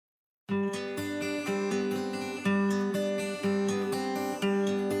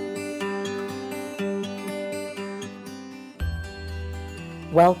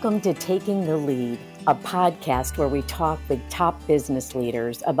Welcome to Taking the Lead, a podcast where we talk with top business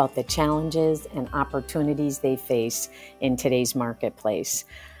leaders about the challenges and opportunities they face in today's marketplace.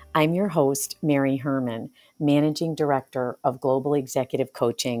 I'm your host, Mary Herman, Managing Director of Global Executive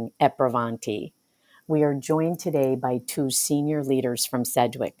Coaching at Bravanti. We are joined today by two senior leaders from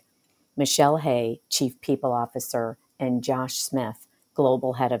Sedgwick, Michelle Hay, Chief People Officer, and Josh Smith,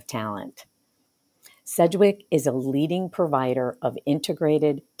 Global Head of Talent. Sedgwick is a leading provider of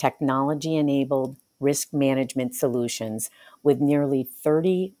integrated, technology-enabled risk management solutions with nearly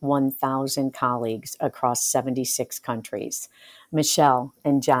 31,000 colleagues across 76 countries. Michelle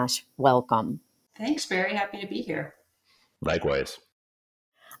and Josh, welcome. Thanks, Barry. Happy to be here. Likewise.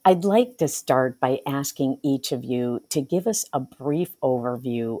 I'd like to start by asking each of you to give us a brief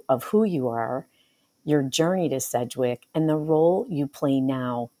overview of who you are, your journey to Sedgwick, and the role you play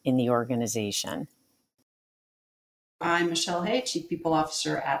now in the organization. I'm Michelle Hay, Chief People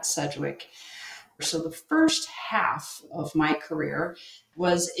Officer at Sedgwick. So the first half of my career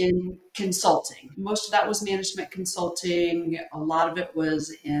was in consulting. Most of that was management consulting. A lot of it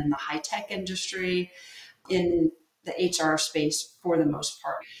was in the high-tech industry, in the HR space for the most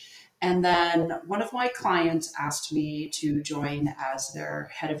part. And then one of my clients asked me to join as their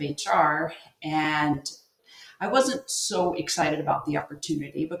head of HR, and I wasn't so excited about the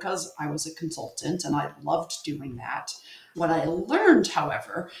opportunity because I was a consultant and I loved doing that. What I learned,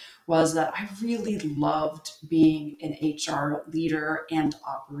 however, was that I really loved being an HR leader and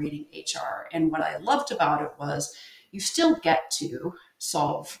operating HR. And what I loved about it was you still get to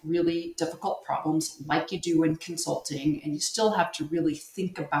solve really difficult problems like you do in consulting, and you still have to really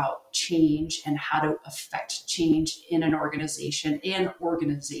think about change and how to affect change in an organization and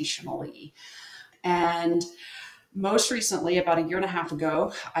organizationally. And most recently, about a year and a half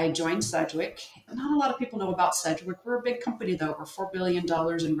ago, I joined Sedgwick. Not a lot of people know about Sedgwick. We're a big company, though. We're $4 billion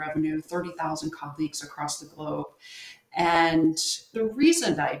in revenue, 30,000 colleagues across the globe. And the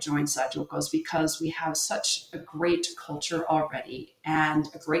reason that I joined Sedgwick was because we have such a great culture already and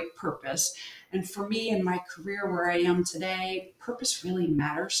a great purpose. And for me in my career where I am today, purpose really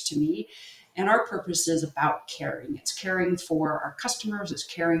matters to me. And our purpose is about caring. It's caring for our customers, it's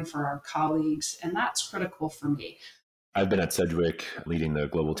caring for our colleagues, and that's critical for me. I've been at Sedgwick leading the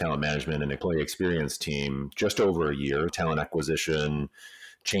global talent management and employee experience team just over a year, talent acquisition,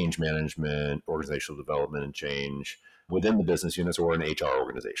 change management, organizational development and change within the business units or in HR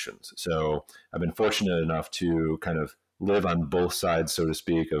organizations. So I've been fortunate enough to kind of live on both sides, so to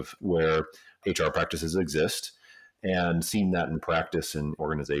speak, of where HR practices exist and seen that in practice in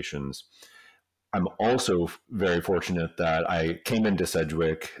organizations. I'm also very fortunate that I came into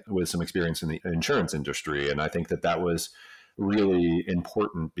Sedgwick with some experience in the insurance industry. And I think that that was really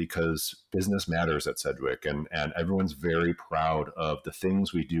important because business matters at Sedgwick. And everyone's very proud of the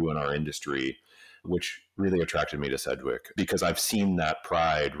things we do in our industry, which really attracted me to Sedgwick because I've seen that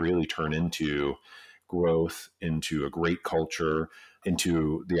pride really turn into growth, into a great culture,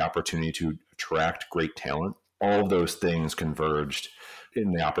 into the opportunity to attract great talent. All of those things converged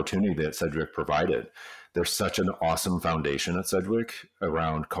in the opportunity that Sedgwick provided. There's such an awesome foundation at Sedgwick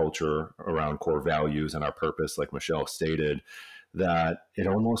around culture, around core values and our purpose, like Michelle stated, that it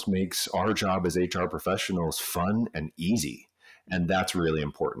almost makes our job as HR professionals fun and easy. And that's really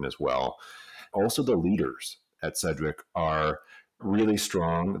important as well. Also, the leaders at Sedgwick are really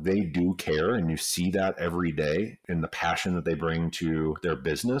strong. They do care, and you see that every day in the passion that they bring to their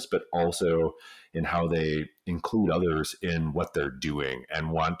business, but also in how they include others in what they're doing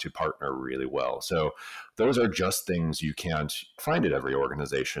and want to partner really well. So those are just things you can't find at every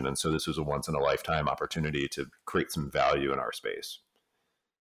organization. And so this was a once in a lifetime opportunity to create some value in our space.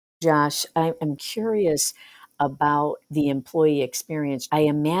 Josh, I'm curious about the employee experience. I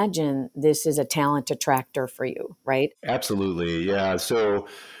imagine this is a talent attractor for you, right? Absolutely. Yeah. So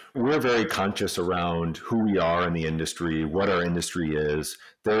we're very conscious around who we are in the industry, what our industry is.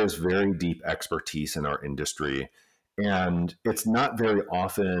 There is very deep expertise in our industry. And it's not very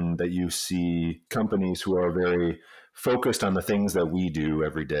often that you see companies who are very focused on the things that we do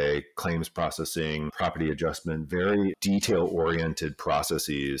every day, claims processing, property adjustment, very detail-oriented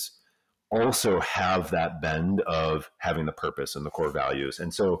processes, also have that bend of having the purpose and the core values.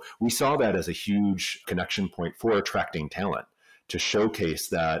 And so we saw that as a huge connection point for attracting talent, to showcase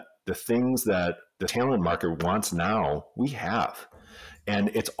that the things that the talent market wants now, we have. And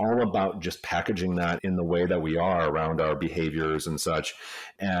it's all about just packaging that in the way that we are around our behaviors and such.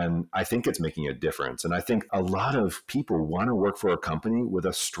 And I think it's making a difference. And I think a lot of people want to work for a company with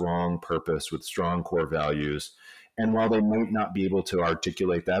a strong purpose, with strong core values. And while they might not be able to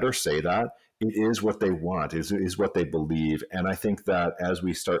articulate that or say that, it is what they want, is what they believe. And I think that as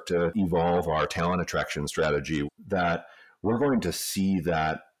we start to evolve our talent attraction strategy, that we're going to see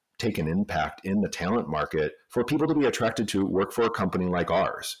that take an impact in the talent market for people to be attracted to work for a company like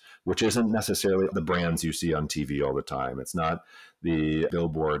ours, which isn't necessarily the brands you see on TV all the time. It's not the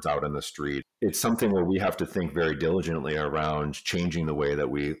billboards out on the street. It's something where we have to think very diligently around changing the way that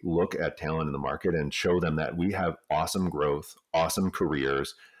we look at talent in the market and show them that we have awesome growth, awesome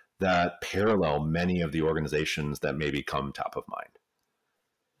careers that parallel many of the organizations that maybe come top of mind.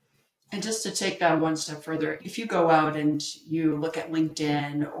 And just to take that one step further, if you go out and you look at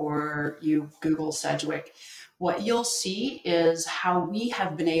LinkedIn or you Google Sedgwick, what you'll see is how we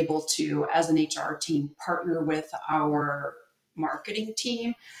have been able to, as an HR team, partner with our marketing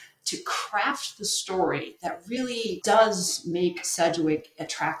team to craft the story that really does make Sedgwick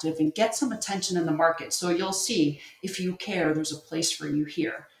attractive and get some attention in the market. So you'll see, if you care, there's a place for you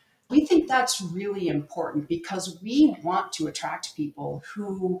here. We think that's really important because we want to attract people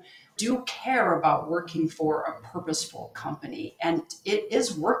who do care about working for a purposeful company. And it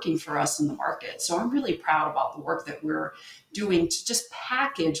is working for us in the market. So I'm really proud about the work that we're doing to just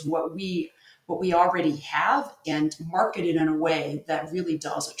package what we already have and market it in a way that really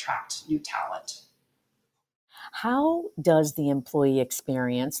does attract new talent. How does the employee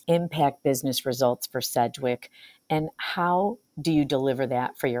experience impact business results for Sedgwick, and how do you deliver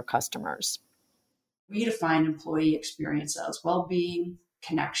that for your customers? We define employee experience as well-being,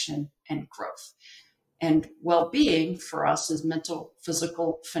 connection, and growth. And well-being for us is mental,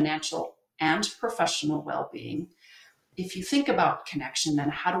 physical, financial, and professional well-being. If you think about connection, then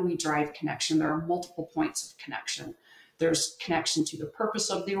how do we drive connection? There are multiple points of connection. There's connection to the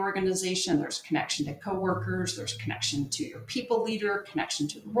purpose of the organization. There's connection to coworkers. There's connection to your people leader, connection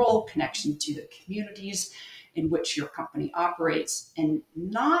to the role, connection to the communities in which your company operates. And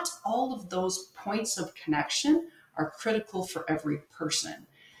not all of those points of connection are critical for every person.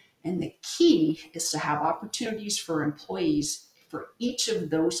 And the key is to have opportunities for employees for each of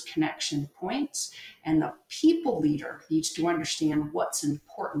those connection points. And the people leader needs to understand what's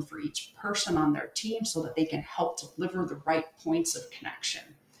important for each person on their team so that they can help deliver the right points of connection.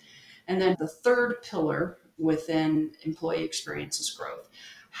 And then the third pillar within employee experience is growth.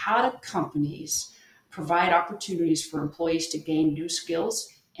 How do companies provide opportunities for employees to gain new skills?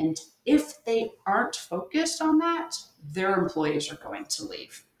 And if they aren't focused on that, their employees are going to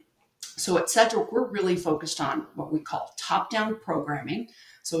leave. So at Sedgwick, we're really focused on what we call top-down programming.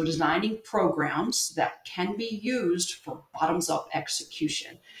 So designing programs that can be used for bottoms-up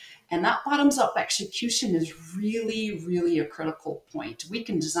execution. And that bottoms-up execution is really, really a critical point. We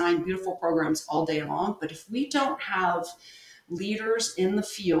can design beautiful programs all day long, but if we don't have leaders in the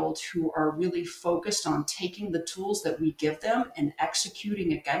field who are really focused on taking the tools that we give them and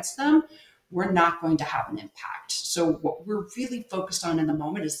executing against them, we're not going to have an impact. So what we're really focused on in the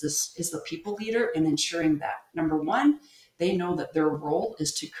moment is the people leader and ensuring that, number one, they know that their role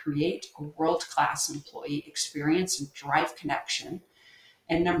is to create a world-class employee experience and drive connection.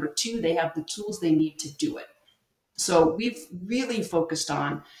 And number two, they have the tools they need to do it. So we've really focused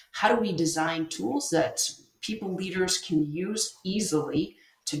on how do we design tools that people leaders can use easily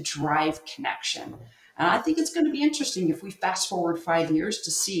to drive connection. And I think it's going to be interesting if we fast forward 5 years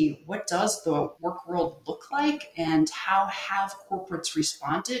to see what does the work world look like and how have corporates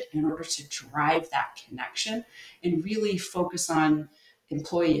responded in order to drive that connection and really focus on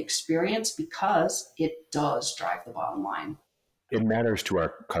employee experience because it does drive the bottom line. It matters to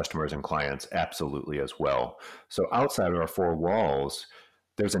our customers and clients absolutely as well. So outside of our four walls,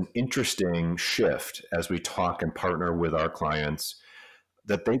 there's an interesting shift as we talk and partner with our clients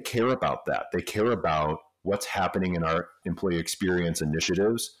that they care about that. They care about what's happening in our employee experience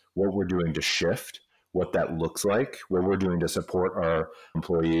initiatives, what we're doing to shift, what that looks like, what we're doing to support our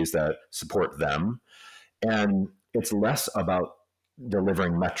employees that support them. And it's less about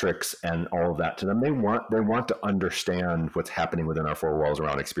delivering metrics and all of that to them. They want to understand what's happening within our four walls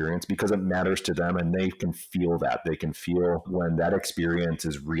around experience because it matters to them and they can feel that. They can feel when that experience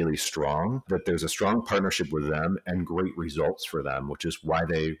is really strong, that there's a strong partnership with them and great results for them, which is why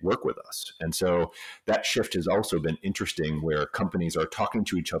they work with us. And so that shift has also been interesting where companies are talking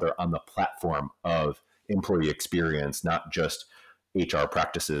to each other on the platform of employee experience, not just HR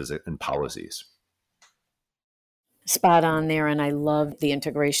practices and policies. Spot on there. And I love the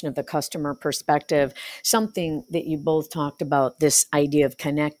integration of the customer perspective. Something that you both talked about, this idea of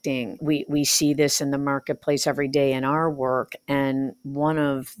connecting. We see this in the marketplace every day in our work. And one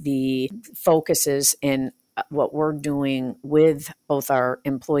of the focuses in what we're doing with both our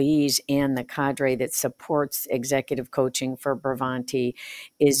employees and the cadre that supports executive coaching for Bravanti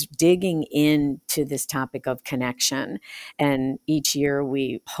is digging into this topic of connection. And each year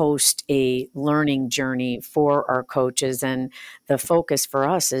we host a learning journey for our coaches. And the focus for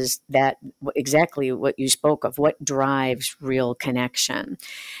us is that exactly what you spoke of, what drives real connection.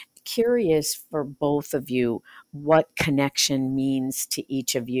 Curious for both of you what connection means to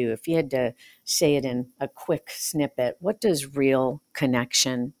each of you. If you had to say it in a quick snippet, what does real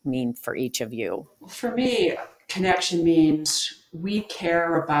connection mean for each of you? For me, connection means we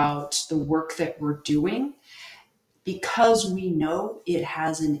care about the work that we're doing because we know it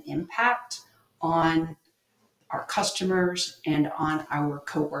has an impact on our customers and on our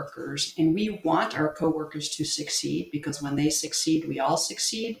coworkers. And we want our coworkers to succeed because when they succeed, we all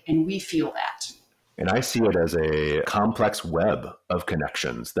succeed, and we feel that. And I see it as a complex web of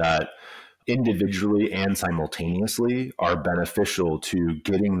connections that individually and simultaneously are beneficial to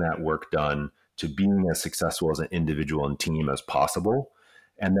getting that work done, to being as successful as an individual and team as possible.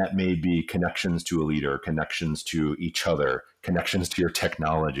 And that may be connections to a leader, connections to each other, connections to your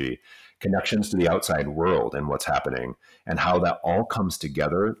technology, connections to the outside world and what's happening, and how that all comes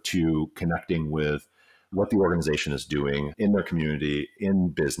together to connecting with what the organization is doing in their community, in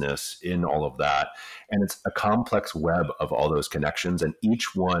business, in all of that. And it's a complex web of all those connections, and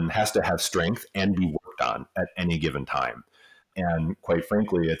each one has to have strength and be worked on at any given time. And quite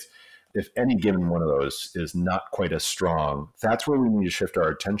frankly, it's if any given one of those is not quite as strong, that's where we need to shift our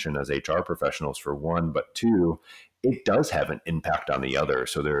attention as HR professionals, for one, but two, it does have an impact on the other.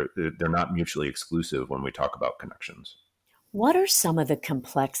 So they're not mutually exclusive when we talk about connections. What are some of the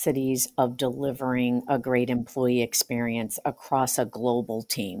complexities of delivering a great employee experience across a global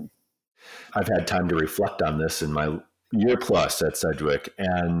team? I've had time to reflect on this in my year plus at Sedgwick.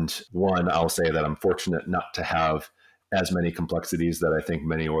 And one, I'll say that I'm fortunate not to have as many complexities that I think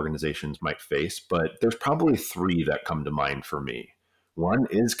many organizations might face, but there's probably three that come to mind for me. One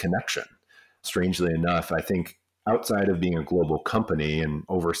is connection. Strangely enough, I think outside of being a global company in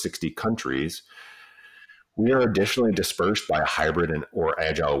over 60 countries, we are additionally dispersed by a hybrid or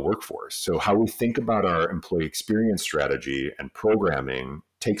agile workforce. So how we think about our employee experience strategy and programming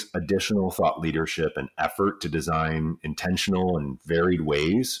takes additional thought leadership and effort to design intentional and varied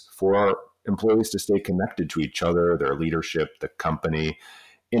ways for our employees to stay connected to each other, their leadership, the company,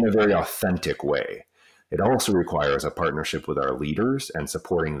 in a very authentic way. It also requires a partnership with our leaders and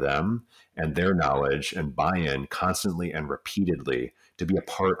supporting them and their knowledge and buy-in constantly and repeatedly to be a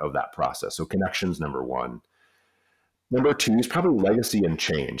part of that process. So connections, number one. Number two is probably legacy and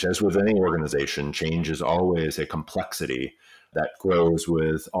change. As with any organization, change is always a complexity that grows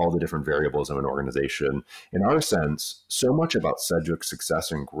with all the different variables of an organization. In our sense, so much about Sedgwick's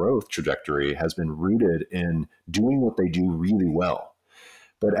success and growth trajectory has been rooted in doing what they do really well.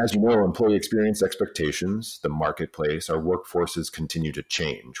 But as you know, employee experience expectations, the marketplace, our workforces continue to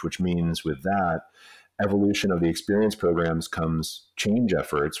change, which means with that evolution of the experience programs comes change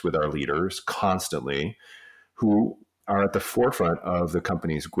efforts with our leaders constantly who are at the forefront of the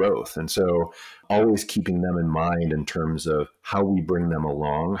company's growth. And so always keeping them in mind in terms of how we bring them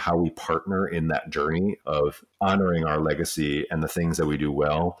along, how we partner in that journey of honoring our legacy and the things that we do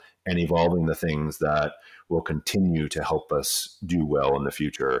well and evolving the things that will continue to help us do well in the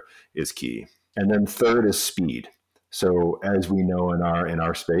future is key. And then third is speed. So as we know in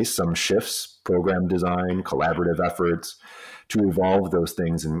our space, some shifts, program design, collaborative efforts to evolve those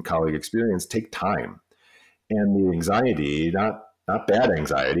things in colleague experience take time. And the anxiety, not bad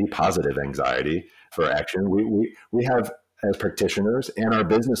anxiety, positive anxiety for action, we have as practitioners and our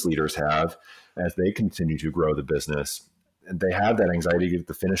business leaders have as they continue to grow the business. And they have that anxiety to get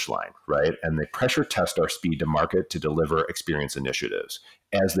to the finish line, right? And they pressure test our speed to market to deliver experience initiatives,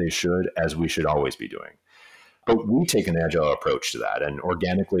 as they should, as we should always be doing. But we take an agile approach to that and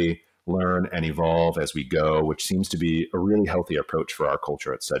organically learn and evolve as we go, which seems to be a really healthy approach for our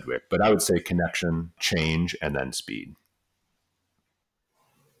culture at Sedgwick. But I would say connection, change, and then speed.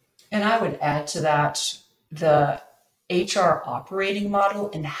 And I would add to that the HR operating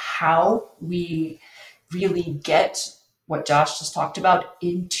model and how we really get what Josh just talked about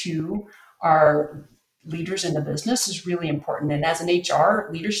into our leaders in the business is really important. And as an HR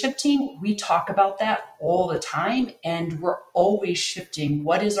leadership team, we talk about that all the time, and we're always shifting.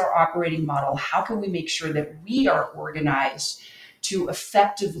 What is our operating model? How can we make sure that we are organized to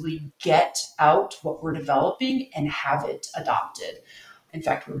effectively get out what we're developing and have it adopted. In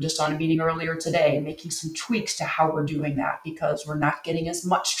fact, we were just on a meeting earlier today making some tweaks to how we're doing that because we're not getting as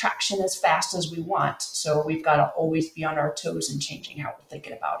much traction as fast as we want. So we've got to always be on our toes and changing how we're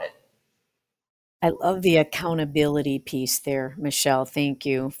thinking about it. I love the accountability piece there, Michelle. Thank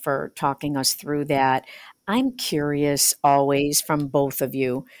you for talking us through that. I'm curious always from both of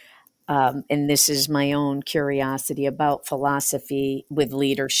you, and this is my own curiosity about philosophy with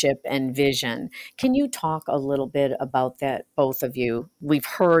leadership and vision. Can you talk a little bit about that, both of you? We've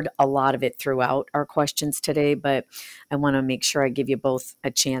heard a lot of it throughout our questions today, but I want to make sure I give you both a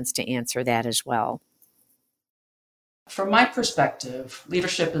chance to answer that as well. From my perspective,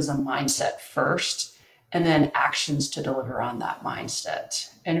 leadership is a mindset first, and then actions to deliver on that mindset.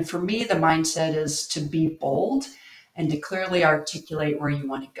 And for me, the mindset is to be bold and to clearly articulate where you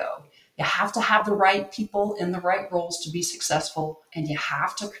want to go. You have to have the right people in the right roles to be successful, and you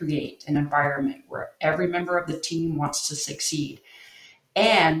have to create an environment where every member of the team wants to succeed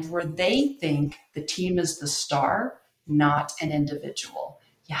and where they think the team is the star, not an individual.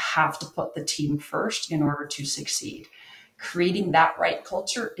 You have to put the team first in order to succeed. Creating that right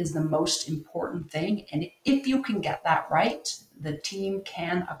culture is the most important thing. And if you can get that right, the team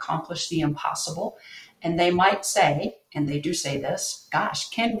can accomplish the impossible. And they might say, and they do say this, gosh,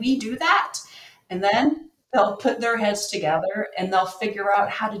 can we do that? And then they'll put their heads together and they'll figure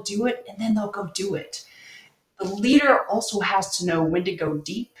out how to do it, and then they'll go do it. The leader also has to know when to go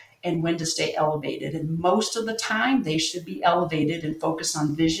deep and when to stay elevated. And most of the time, they should be elevated and focus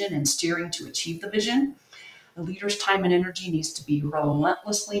on vision and steering to achieve the vision. The leader's time and energy needs to be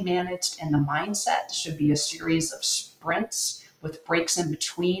relentlessly managed, and the mindset should be a series of sprints with breaks in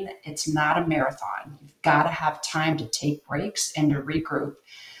between. It's not a marathon. You've got to have time to take breaks and to regroup.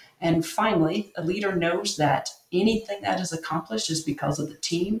 And finally, a leader knows that anything that is accomplished is because of the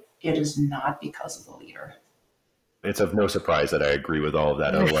team. It is not because of the leader. It's of no surprise that I agree with all of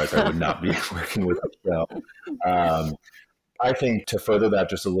that. Otherwise, I would not be working with Michelle. I think to further that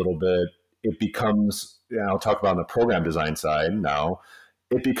just a little bit, it becomes, I'll talk about on the program design side now,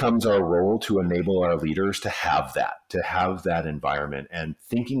 it becomes our role to enable our leaders to have that environment, and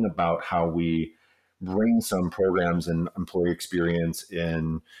thinking about how we bring some programs in employee experience,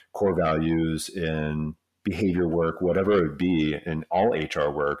 in core values, in behavior work, whatever it would be, in all HR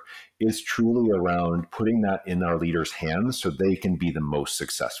work, is truly around putting that in our leaders' hands so they can be the most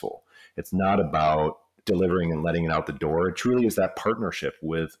successful. It's not about delivering and letting it out the door. It truly is that partnership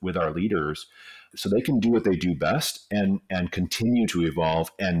with our leaders so they can do what they do best and continue to evolve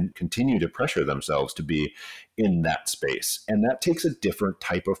and continue to pressure themselves to be in that space. And that takes a different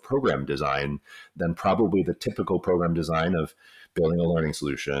type of program design than probably the typical program design of building a learning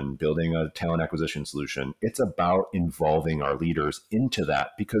solution, building a talent acquisition solution. It's about involving our leaders into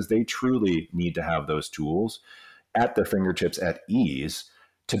that because they truly need to have those tools at their fingertips at ease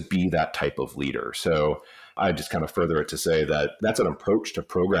to be that type of leader. So I just kind of further it to say that that's an approach to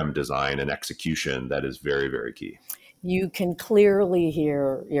program design and execution that is very, very key. You can clearly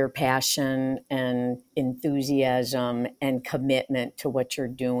hear your passion and enthusiasm and commitment to what you're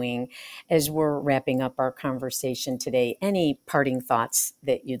doing as we're wrapping up our conversation today. Any parting thoughts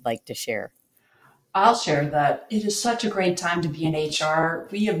that you'd like to share? I'll share that it is such a great time to be in HR.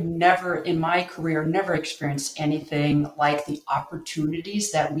 We have never, in my career, never experienced anything like the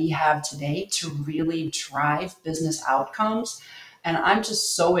opportunities that we have today to really drive business outcomes. And I'm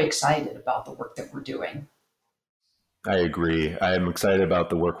just so excited about the work that we're doing. I agree. I am excited about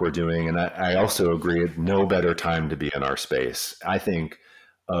the work we're doing. And I also agree, no better time to be in our space. I think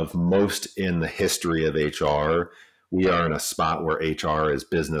of most in the history of HR, we are in a spot where HR is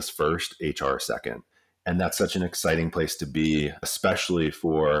business first, HR second. And that's such an exciting place to be, especially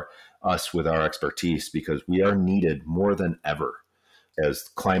for us with our expertise, because we are needed more than ever. As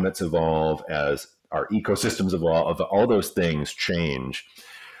climates evolve, as our ecosystems evolve, all those things change,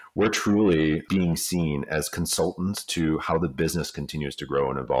 we're truly being seen as consultants to how the business continues to grow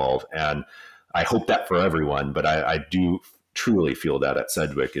and evolve. And I hope that for everyone, but I do truly feel that at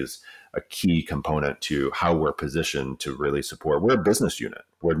Sedgwick is a key component to how we're positioned to really support. We're a business unit.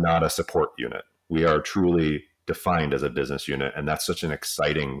 We're not a support unit. We are truly defined as a business unit. And that's such an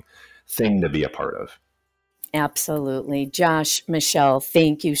exciting thing to be a part of. Absolutely. Josh, Michelle,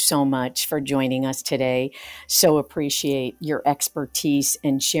 thank you so much for joining us today. So appreciate your expertise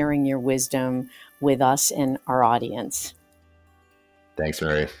and sharing your wisdom with us and our audience. Thanks,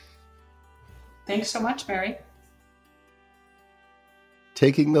 Mary. Thanks so much, Mary.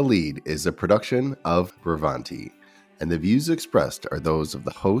 Taking the Lead is a production of Bravanti, and the views expressed are those of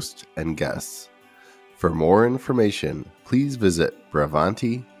the host and guests. For more information, please visit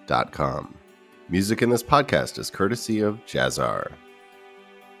bravanti.com. Music in this podcast is courtesy of Jazzar.